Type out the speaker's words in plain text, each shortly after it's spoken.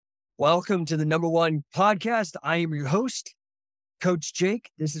Welcome to the No1 podcast. I am your host, Coach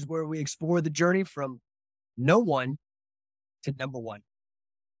Jake. This is where we explore the journey from no one to number one.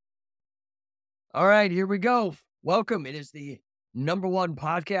 All right, here we go. Welcome. It is the No1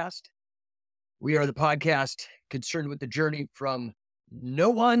 podcast. We are the podcast concerned with the journey from no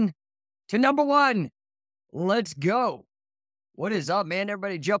one to number one. Let's go. What is up, man?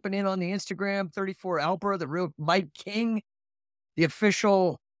 Everybody jumping in on the Instagram, 34 Alper, the real Mike King, the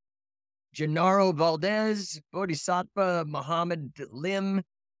official Gennaro Valdez, Bodhisattva, Muhammad Lim,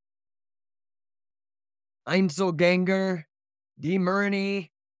 Einzelganger, D. Murney.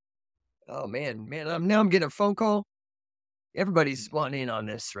 Oh, man. Now I'm getting a phone call. Everybody's wanting in on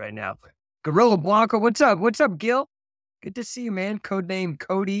this right now. Gorilla Blanco, what's up? What's up, Gil? Good to see you, man. Codename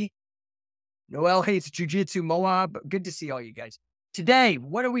Cody. Noel hates Jiu-Jitsu Moab. Good to see all you guys. Today,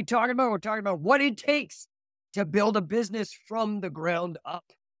 what are we talking about? We're talking about what it takes to build a business from the ground up.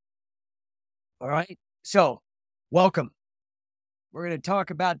 All right. So, welcome. We're going to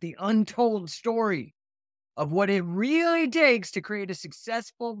talk about the untold story of what it really takes to create a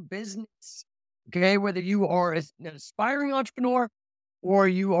successful business. Okay. Whether you are an aspiring entrepreneur or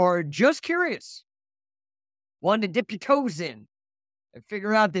you are just curious, wanting to dip your toes in and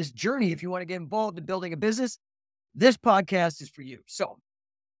figure out this journey. If you want to get involved in building a business, this podcast is for you. So,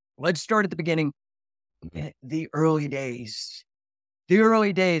 let's start at the beginning. The early days.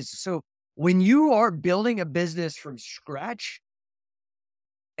 So, when you are building a business from scratch,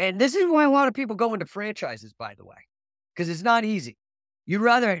 and this is why a lot of people go into franchises, by the way, because it's not easy. You'd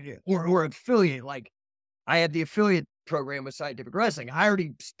rather, or affiliate, like I had the affiliate program with Scientific Wrestling. I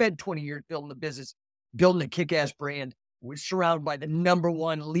already spent 20 years building the business, building a kick-ass brand. We're surrounded by the number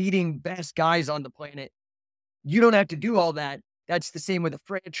one leading best guys on the planet. You don't have to do all that. That's the same with a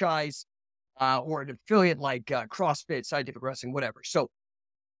franchise or an affiliate like CrossFit, Scientific Wrestling, whatever. So,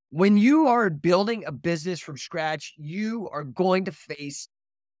 when you are building a business from scratch, you are going to face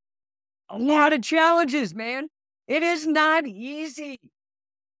a lot of challenges, man. It is not easy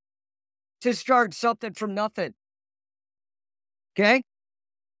to start something from nothing. Okay?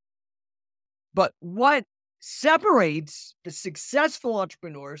 But what separates the successful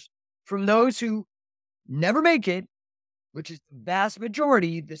entrepreneurs from those who never make it, which is the vast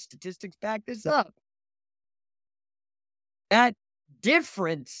majority, the statistics back this up, that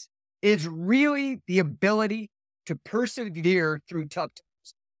difference is really the ability to persevere through tough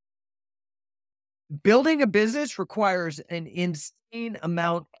times. Building a business requires an insane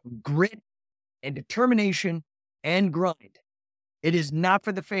amount of grit and determination and grind. It is not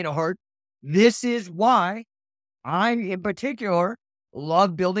for the faint of heart. This is why I, in particular,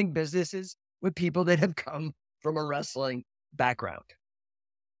 love building businesses with people that have come from a wrestling background.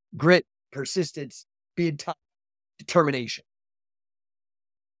 Grit, persistence, being tough, determination.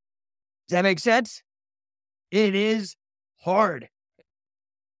 Does that make sense? It is hard.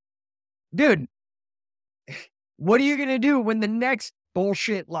 Dude, what are you going to do when the next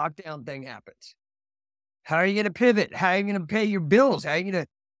bullshit lockdown thing happens? How are you going to pivot? How are you going to pay your bills? How are you going to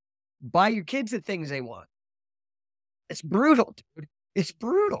buy your kids the things they want? It's brutal, dude. It's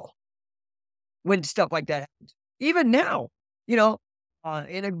brutal when stuff like that happens. Even now,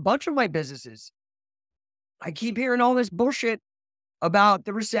 in a bunch of my businesses, I keep hearing all this bullshit about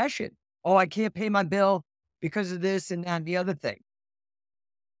the recession. Oh, I can't pay my bill because of this and that and the other thing.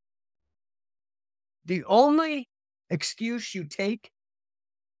 The only excuse you take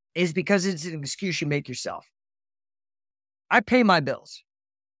is because it's an excuse you make yourself. I pay my bills.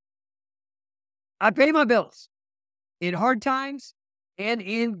 In hard times and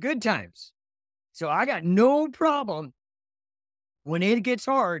in good times. So I got no problem when it gets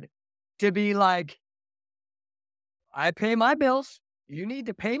hard to be like, I pay my bills. You need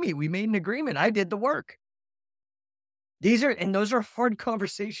to pay me. We made an agreement. I did the work. Those are hard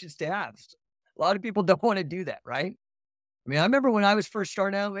conversations to have. A lot of people don't want to do that, right? I mean, I remember when I was first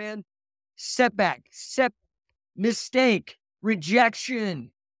starting out, man, setback, mistake,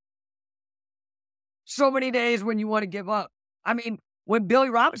 rejection. So many days when you want to give up. I mean, when Billy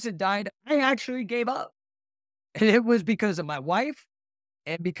Robinson died, I actually gave up. And it was because of my wife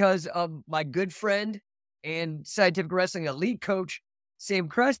and because of my good friend and Scientific Wrestling elite coach, Sam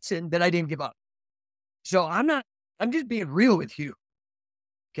Creston, that I didn't give up. So I'm just being real with you.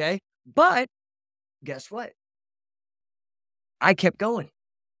 Okay. But guess what? I kept going.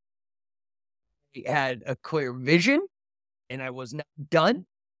 I had a clear vision and I was not done.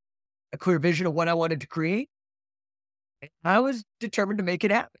 A clear vision of what I wanted to create. And I was determined to make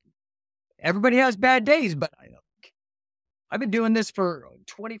it happen. Everybody has bad days, but I've been doing this for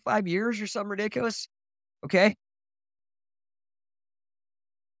 25 years or something ridiculous. Okay.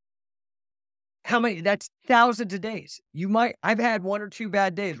 How many? That's thousands of days. I've had 1 or 2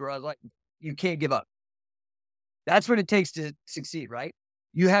 bad days where I was like, "You can't give up." That's what it takes to succeed, right?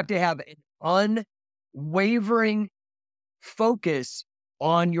 You have to have an unwavering focus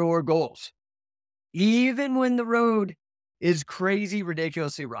on your goals, even when the road is crazy,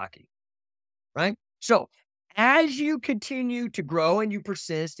 ridiculously rocky, right? So, as you continue to grow and you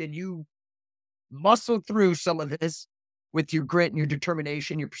persist and you muscle through some of this with your grit and your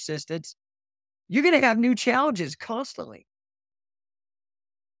determination, your persistence, you're going to have new challenges constantly.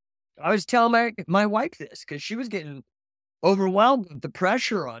 I was telling my wife this because she was getting overwhelmed with the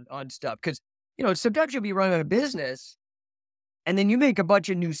pressure on stuff. Because sometimes you'll be running a business and then you make a bunch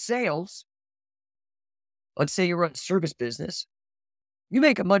of new sales. Let's say you run a service business, you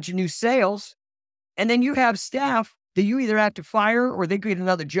make a bunch of new sales, and then you have staff that you either have to fire or they get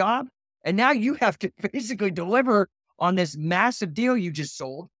another job, and now you have to basically deliver on this massive deal you just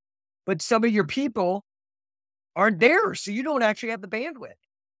sold. But some of your people aren't there, so you don't actually have the bandwidth.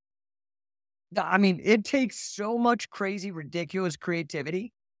 I mean, it takes so much crazy, ridiculous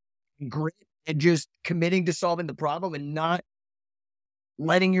creativity, and grit, and just committing to solving the problem and not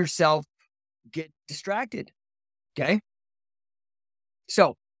letting yourself get distracted. Okay.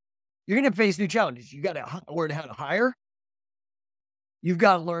 So you're going to face new challenges. You got to learn how to hire. You've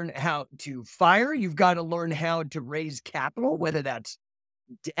got to learn how to fire. You've got to learn how to raise capital, whether that's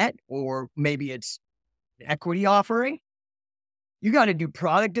debt or maybe it's an equity offering. You got to do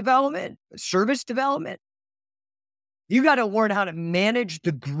product development, service development. You got to learn how to manage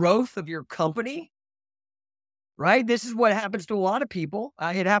the growth of your company, right? This is what happens to a lot of people.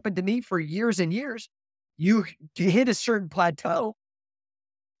 It happened to me for years and years. You hit a certain plateau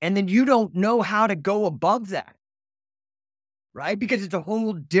and then you don't know how to go above that, right? Because it's a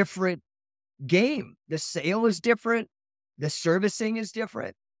whole different game. The sale is different. The servicing is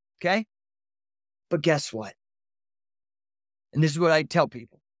different. Okay. But guess what? And this is what I tell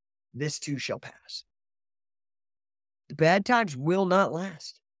people. This too shall pass. The bad times will not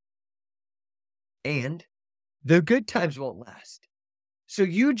last. And the good times won't last. So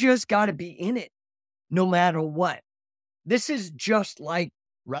you just got to be in it no matter what. This is just like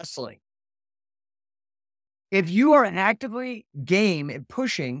wrestling. If you are actively game and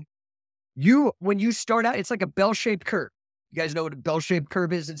pushing, when you start out, it's like a bell-shaped curve. You guys know what a bell-shaped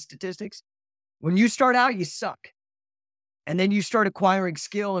curve is in statistics? When you start out, you suck. And then you start acquiring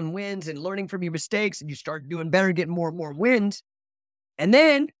skill and wins and learning from your mistakes, and you start doing better, getting more and more wins. And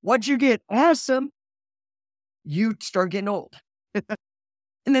then once you get awesome, you start getting old.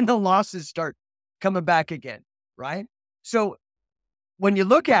 And then the losses start coming back again, right? So when you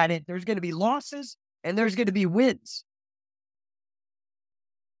look at it, there's going to be losses and there's going to be wins.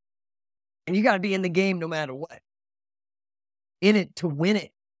 And you got to be in the game no matter what. In it to win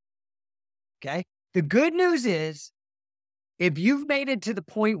it. Okay? The good news is, if you've made it to the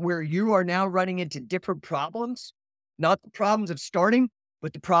point where you are now running into different problems, not the problems of starting,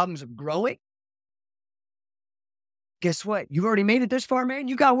 but the problems of growing, guess what? You've already made it this far, man.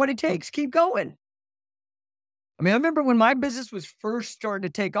 You got what it takes. Keep going. I mean, I remember when my business was first starting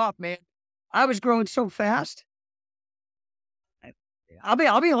to take off, man, I was growing so fast. I'll be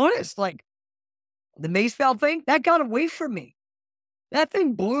honest, like the Mace Valve thing, that got away from me. That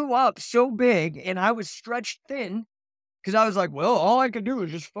thing blew up so big and I was stretched thin because I was like, well, all I could do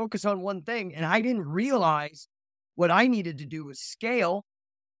is just focus on one thing. And I didn't realize what I needed to do was scale.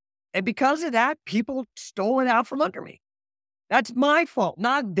 And because of that, people stole it out from under me. That's my fault,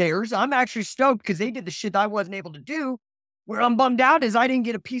 not theirs. I'm actually stoked because they did the shit I wasn't able to do. Where I'm bummed out is I didn't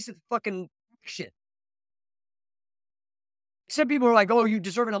get a piece of the fucking shit. Some people are like, oh, you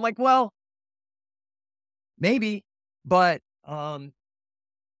deserve it. I'm like, well, maybe, but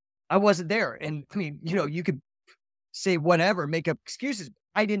I wasn't there. And I mean, you could say whatever, make up excuses.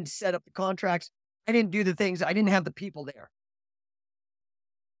 I didn't set up the contracts. I didn't do the things. I didn't have the people there.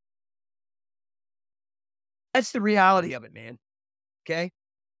 That's the reality of it, man. Okay.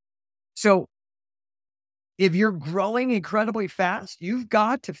 So if you're growing incredibly fast, you've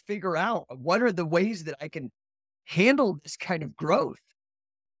got to figure out what are the ways that I can handle this kind of growth.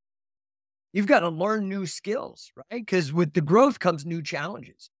 You've got to learn new skills, right? Because with the growth comes new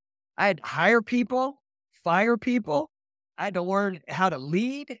challenges. I had to hire people, fire people. I had to learn how to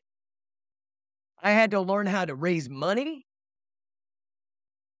lead. I had to learn how to raise money.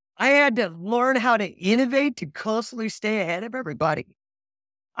 I had to learn how to innovate to constantly stay ahead of everybody.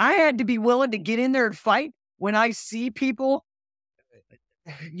 I had to be willing to get in there and fight when I see people,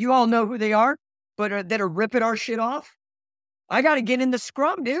 you all know who they are, but that are ripping our shit off. I got to get in the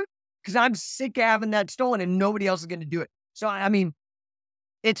scrum, dude, because I'm sick of having that stolen and nobody else is going to do it. So, I mean,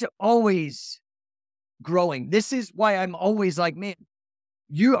 it's always growing. This is why I'm always like, man,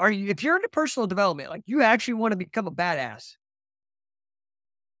 if you're into personal development, like you actually want to become a badass,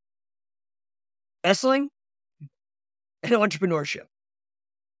 wrestling and entrepreneurship.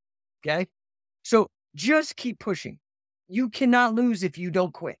 Okay. So just keep pushing. You cannot lose if you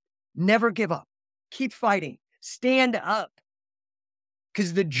don't quit. Never give up. Keep fighting. Stand up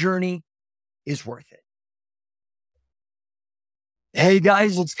because the journey is worth it. Hey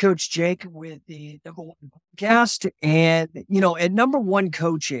guys, it's Coach Jake with the No1 podcast. And, at No1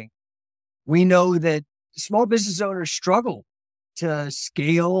 Coaching, we know that small business owners struggle to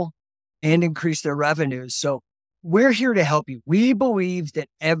scale and increase their revenues. So we're here to help you. We believe that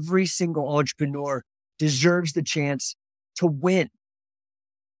every single entrepreneur deserves the chance to win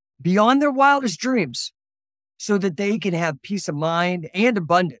beyond their wildest dreams so that they can have peace of mind and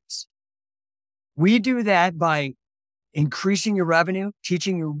abundance. We do that by increasing your revenue,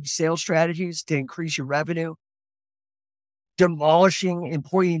 teaching you sales strategies to increase your revenue, demolishing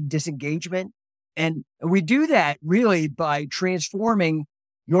employee disengagement. And we do that really by transforming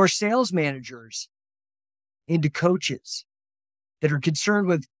your sales managers into coaches that are concerned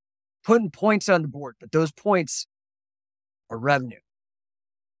with putting points on the board, but those points are revenue.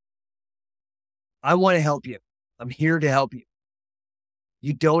 I want to help you. I'm here to help you.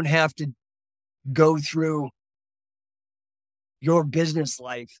 You don't have to go through your business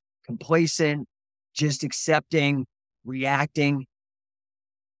life complacent, just accepting, reacting.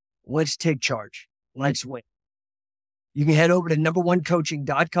 Let's take charge. Let's win. You can head over to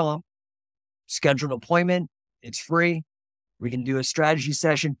number1coaching.com, schedule an appointment. It's free. We can do a strategy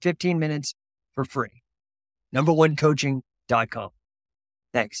session, 15 minutes for free. Number1coaching.com.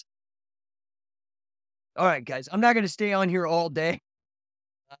 Thanks. All right, guys, I'm not going to stay on here all day.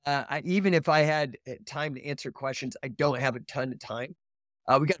 Even if I had time to answer questions, I don't have a ton of time.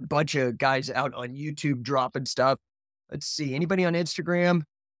 We got a bunch of guys out on YouTube dropping stuff. Let's see. Anybody on Instagram?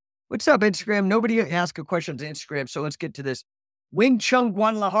 What's up, Instagram? Nobody asked a question on Instagram, so let's get to this. Wing Chun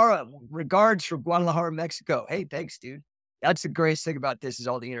Guadalajara. Regards from Guadalajara, Mexico. Hey, thanks, dude. That's the greatest thing about this is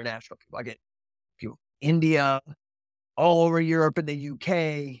all the international people. I get people India, all over Europe and the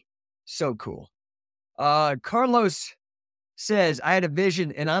UK. So cool. Carlos says, I had a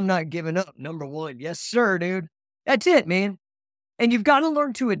vision and I'm not giving up. Number one. Yes, sir, dude. That's it, man. And you've got to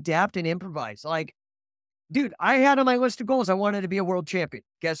learn to adapt and improvise. Like, dude, I had on my list of goals, I wanted to be a world champion.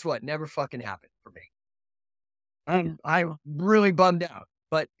 Guess what? Never fucking happened for me. I'm really bummed out.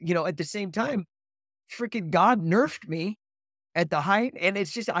 But, at the same time, freaking God nerfed me at the height. And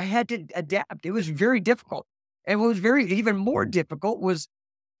it's just, I had to adapt. It was very difficult. And what was even more difficult was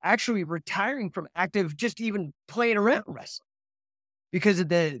actually retiring from active, just even playing around wrestling because of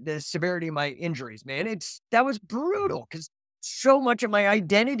the severity of my injuries, man. That was brutal because so much of my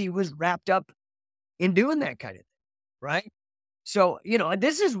identity was wrapped up in doing that kind of thing, right? So,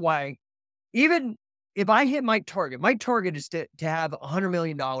 this is why even if I hit my target is to have $100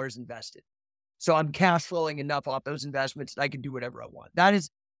 million invested. So I'm cash flowing enough off those investments that I can do whatever I want. That is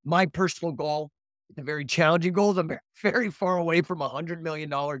my personal goal. It's a very challenging goal. I'm very far away from $100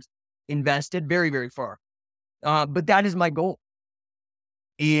 million invested, very, very far. But that is my goal.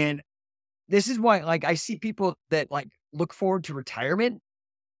 And this is why, I see people that look forward to retirement.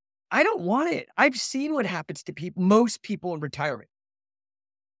 I don't want it. I've seen what happens to most people in retirement.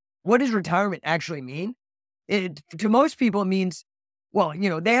 What does retirement actually mean? To most people, it means, well,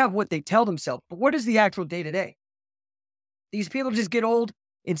 they have what they tell themselves, but what is the actual day to day? These people just get old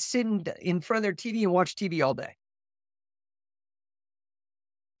and sit in front of their TV and watch TV all day.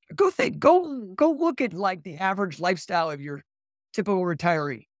 Go look at the average lifestyle of your typical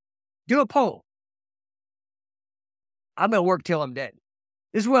retiree. Do a poll. I'm going to work till I'm dead.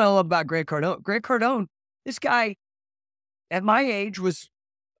 This is what I love about Grant Cardone. Grant Cardone, this guy at my age was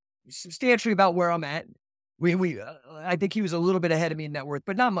substantially about where I'm at. I think he was a little bit ahead of me in net worth,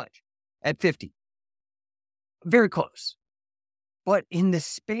 but not much at 50. Very close. But in the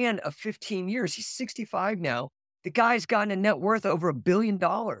span of 15 years, he's 65 now. The guy's gotten a net worth over $1 billion.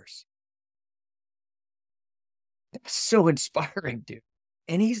 That's so inspiring, dude.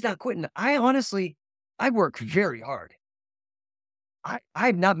 And he's not quitting. I work very hard.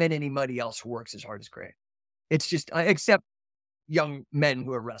 I've not met anybody else who works as hard as Grant. It's just, except young men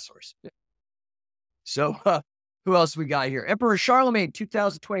who are wrestlers. So who else we got here? Emperor Charlemagne,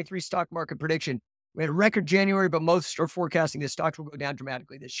 2023 stock market prediction. We had a record January, but most are forecasting the stocks will go down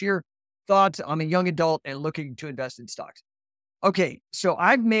dramatically this year. Thoughts? I'm a young adult and looking to invest in stocks. Okay, so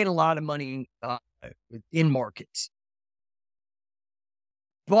I've made a lot of money in markets.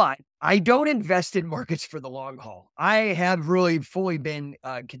 But I don't invest in markets for the long haul. I have really fully been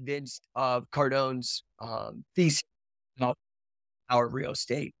convinced of Cardone's thesis about our real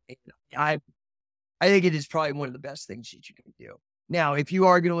estate. And I think it is probably one of the best things that you can do. Now, if you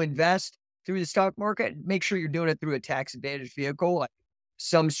are going to invest through the stock market, make sure you're doing it through a tax advantage vehicle, like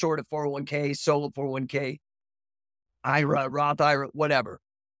some sort of 401k, solo 401k, IRA, Roth IRA, whatever,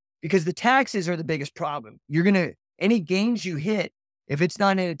 because the taxes are the biggest problem. Any gains you hit, if it's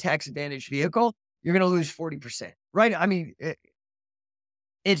not in a tax advantage vehicle, you're going to lose 40%, right? I mean,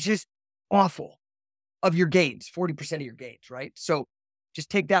 it's just awful of your gains, 40% of your gains, right? So just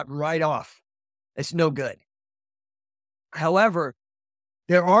take that right off. It's no good. However,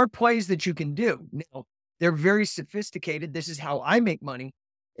 there are plays that you can do. Now, they're very sophisticated. This is how I make money.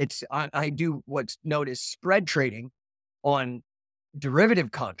 I do what's known as spread trading on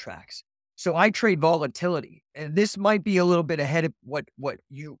derivative contracts. So I trade volatility, and this might be a little bit ahead of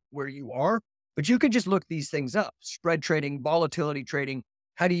where you are, but you can just look these things up: spread trading, volatility trading,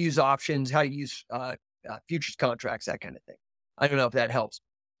 how to use options, how to use futures contracts, that kind of thing. I don't know if that helps.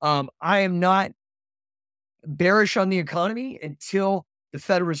 I am not bearish on the economy until the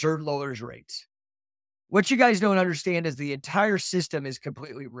Federal Reserve lowers rates. What you guys don't understand is the entire system is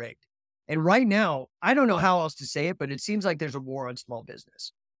completely rigged. And right now, I don't know how else to say it, but it seems like there's a war on small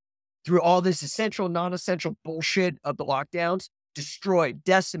business. Through all this essential, non-essential bullshit of the lockdowns, destroyed,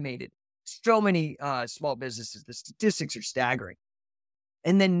 decimated so many small businesses. The statistics are staggering.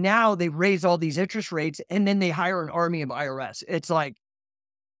 And then now they raise all these interest rates, and then they hire an army of IRS.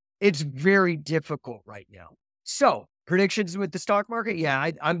 It's very difficult right now. So predictions with the stock market. Yeah,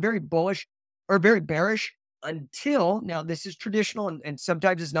 I'm very bullish or very bearish until now. This is traditional, and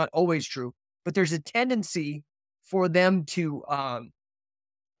sometimes it's not always true, but there's a tendency for them to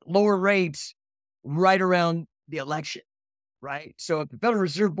lower rates right around the election, right? So if the Federal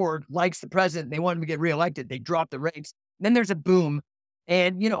Reserve Board likes the president, they want him to get reelected, they drop the rates. Then there's a boom.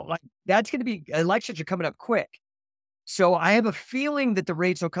 And, that's going to be, elections are coming up quick. So I have a feeling that the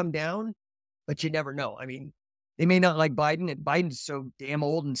rates will come down, but you never know. I mean, they may not like Biden, and Biden's so damn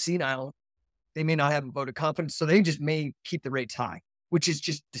old and senile, they may not have a vote of confidence. So they just may keep the rates high, which is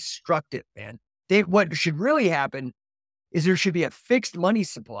just destructive, man. What should really happen is there should be a fixed money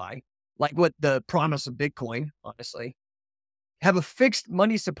supply, like what the promise of Bitcoin, honestly. Have a fixed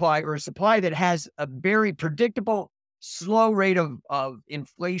money supply, or a supply that has a very predictable, slow rate of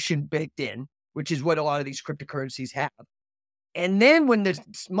inflation baked in, which is what a lot of these cryptocurrencies have. And then when the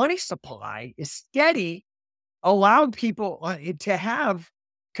money supply is steady, allow people to have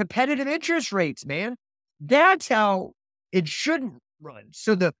competitive interest rates, man. That's how it should run.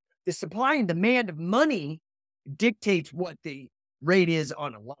 So the supply and demand of money dictates what the rate is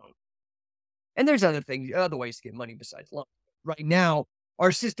on a loan. And there's other ways to get money besides loans. Right now,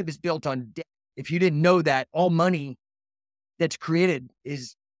 our system is built on debt. If you didn't know that, all money that's created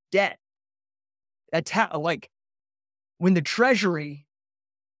is debt. That's how, when the Treasury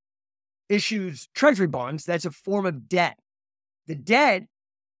issues Treasury bonds, that's a form of debt. The debt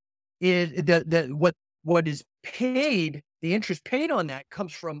is what is paid, the interest paid on that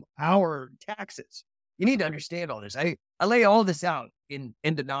comes from our taxes. You need to understand all this. I lay all this out in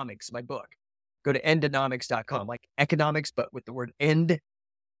Endonomics, my book. Go to endonomics.com, like economics, but with the word endonomics.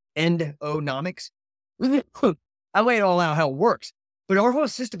 I lay it all out how it works. But our whole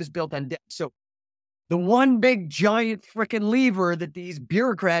system is built on debt. So the one big giant freaking lever that these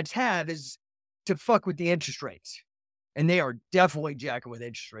bureaucrats have is to fuck with the interest rates. And they are definitely jacking with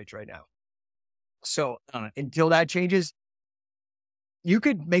interest rates right now. So until that changes, you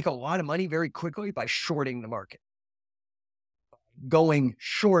could make a lot of money very quickly by shorting the market. Going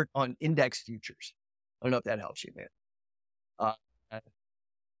short on index futures. I don't know if that helps you, man.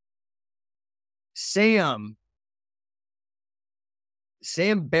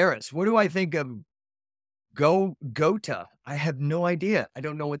 Sam Barris, what do I think of Gota? I have no idea. I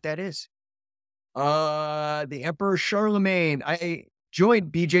don't know what that is. The Emperor Charlemagne. I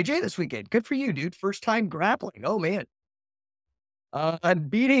joined BJJ this weekend. Good for you, dude. First time grappling. Oh, man. I'm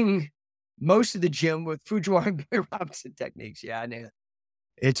beating most of the gym with Fujiwara and Barry Robinson techniques. Yeah, I know.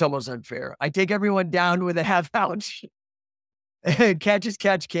 It's almost unfair. I take everyone down with a half ounce. Catch as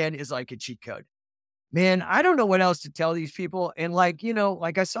catch can is like a cheat code. Man, I don't know what else to tell these people. And like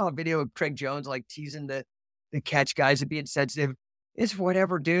I saw a video of Craig Jones, teasing the catch guys and being sensitive. It's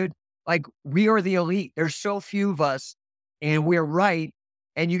whatever, dude. We are the elite. There's so few of us and we're right.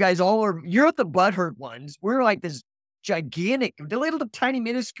 And you guys you're the butthurt ones. We're like this gigantic, the little tiny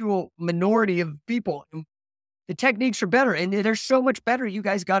minuscule minority of people. And the techniques are better and they're so much better. You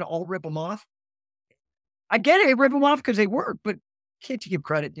guys got to all rip them off. I get it. Rip them off because they work, but can't you give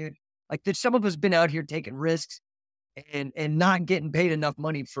credit, dude? Like, there's some of us been out here taking risks and not getting paid enough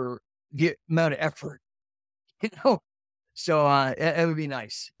money for the amount of effort, you know? So, it would be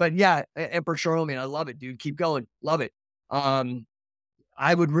nice. But yeah, Emperor Charlemagne, I love it, dude. Keep going. Love it. Um,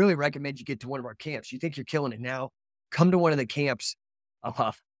 I would really recommend you get to one of our camps. You think you're killing it now? Come to one of the camps.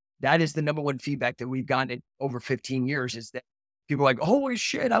 Uh, that is the number one feedback that we've gotten in over 15 years is that people are like, holy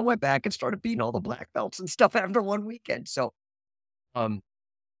shit, I went back and started beating all the black belts and stuff after one weekend. So, um,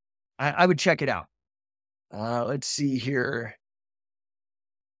 I would check it out. Let's see here.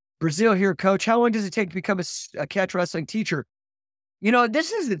 Brazil here, coach. How long does it take to become a catch wrestling teacher?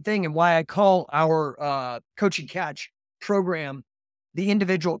 This is the thing and why I call our coaching catch program the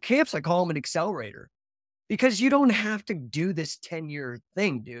individual camps. I call them an accelerator because you don't have to do this 10-year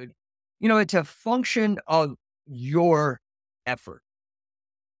thing, dude. It's a function of your effort.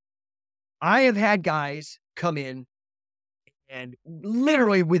 I have had guys come in and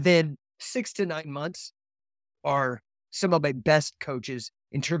literally within 6 to 9 months are some of my best coaches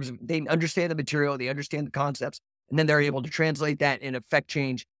in terms of they understand the material, they understand the concepts, and then they're able to translate that and affect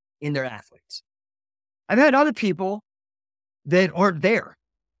change in their athletes. I've had other people that aren't there.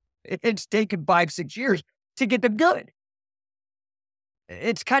 It's taken 5-6 years to get them good.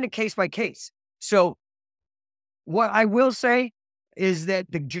 It's kind of case by case. So what I will say is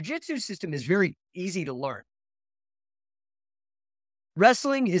that the jiu-jitsu system is very easy to learn.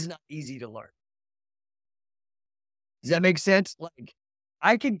 Wrestling is not easy to learn. Does that make sense? Like,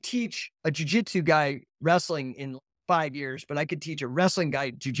 I could teach a jiu-jitsu guy wrestling in 5 years, but I could teach a wrestling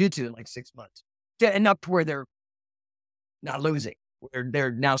guy jiu-jitsu in like 6 months. Enough to where they're not losing, where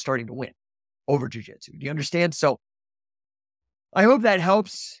they're now starting to win over jiu-jitsu. Do you understand? So I hope that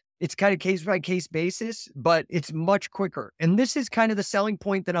helps. It's kind of case by case basis, but it's much quicker. And this is kind of the selling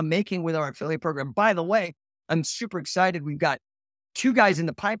point that I'm making with our affiliate program. By the way, I'm super excited. We've got 2 guys in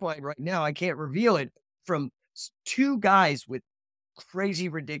the pipeline right now. I can't reveal it from 2 guys with crazy,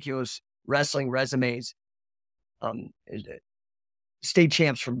 ridiculous wrestling resumes, state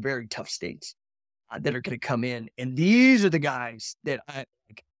champs from very tough states that are going to come in. And these are the guys that I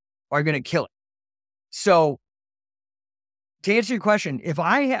think are going to kill it. So to answer your question, if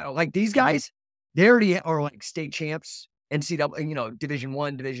I have like these guys, they already are like state champs, NCAA, Division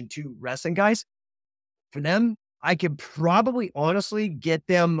I, Division II wrestling guys. For them, I could probably honestly get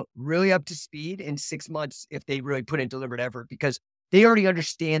them really up to speed in 6 months if they really put in deliberate effort because they already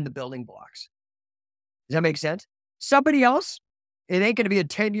understand the building blocks. Does that make sense? Somebody else, it ain't going to be a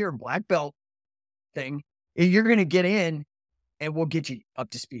 10-year black belt thing. You're going to get in and we'll get you up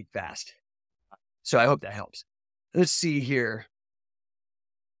to speed fast. So I hope that helps. Let's see here.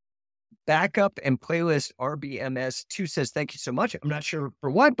 Backup and playlist RBMS2 says, thank you so much. I'm not sure for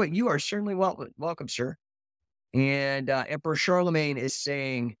what, but you are certainly welcome, sir. And Emperor Charlemagne is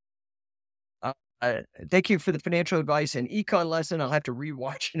saying, thank you for the financial advice and econ lesson. I'll have to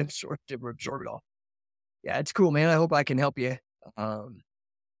rewatch and absorb it all. Yeah, it's cool, man. I hope I can help you.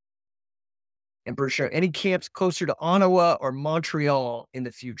 Emperor Charlemagne, any camps closer to Ottawa or Montreal in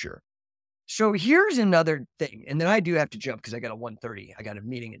the future? So here's another thing. And then I do have to jump because I got a 1:30. I got a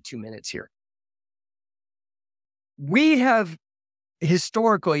meeting in 2 minutes here. We have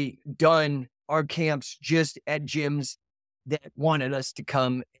historically done our camps just at gyms that wanted us to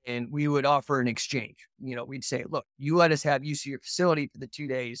come and we would offer an exchange. We'd say, look, you let us have use of your facility for the 2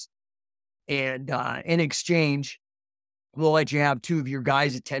 days. And in exchange, we'll let you have 2 of your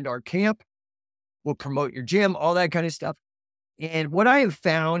guys attend our camp. We'll promote your gym, all that kind of stuff. And what I have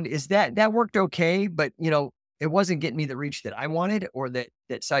found is that worked okay, but it wasn't getting me the reach that I wanted or that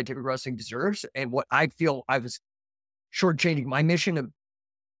scientific wrestling deserves. And what I feel I was shortchanging my mission of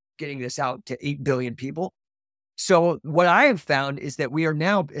getting this out to 8 billion people. So what I have found is that we are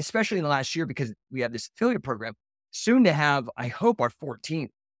now, especially in the last year, because we have this affiliate program, soon to have, I hope, our 14th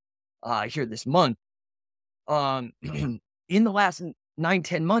here this month. In the last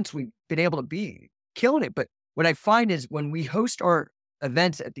 9-10 months, we've been able to be killing it. But what I find is when we host our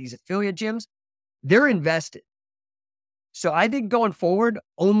events at these affiliate gyms, they're invested. So I think going forward,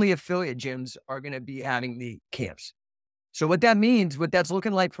 only affiliate gyms are going to be having the camps. So what that means, what that's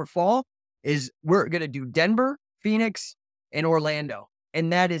looking like for fall is we're going to do Denver, Phoenix, and Orlando.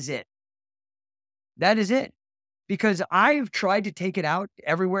 And that is it. That is it. Because I've tried to take it out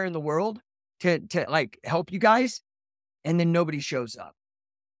everywhere in the world to like help you guys. And then nobody shows up.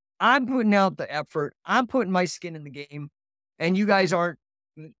 I'm putting out the effort. I'm putting my skin in the game. And you guys aren't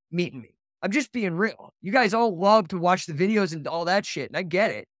meeting me. I'm just being real. You guys all love to watch the videos and all that shit. And I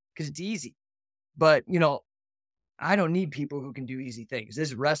get it because it's easy. But, I don't need people who can do easy things. This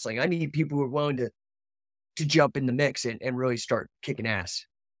is wrestling. I need people who are willing to to jump in the mix and really start kicking ass.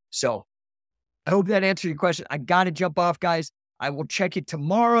 So I hope that answered your question. I got to jump off, guys. I will check it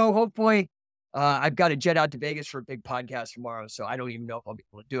tomorrow, hopefully. I've got to jet out to Vegas for a big podcast tomorrow, so I don't even know if I'll be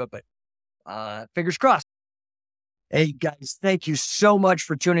able to do it, but fingers crossed. Hey, guys, thank you so much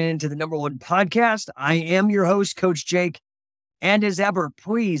for tuning into the #1 podcast. I am your host, Coach Jake. And as ever,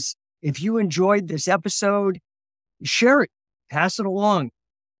 please, if you enjoyed this episode, share it, pass it along,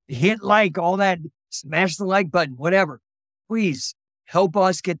 hit like, all that, smash the like button, whatever. Please help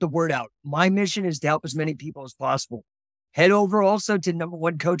us get the word out. My mission is to help as many people as possible. Head over also to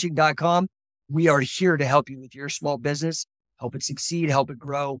no1coaching.com. We are here to help you with your small business, help it succeed, help it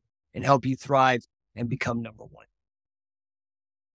grow, and help you thrive and become #1.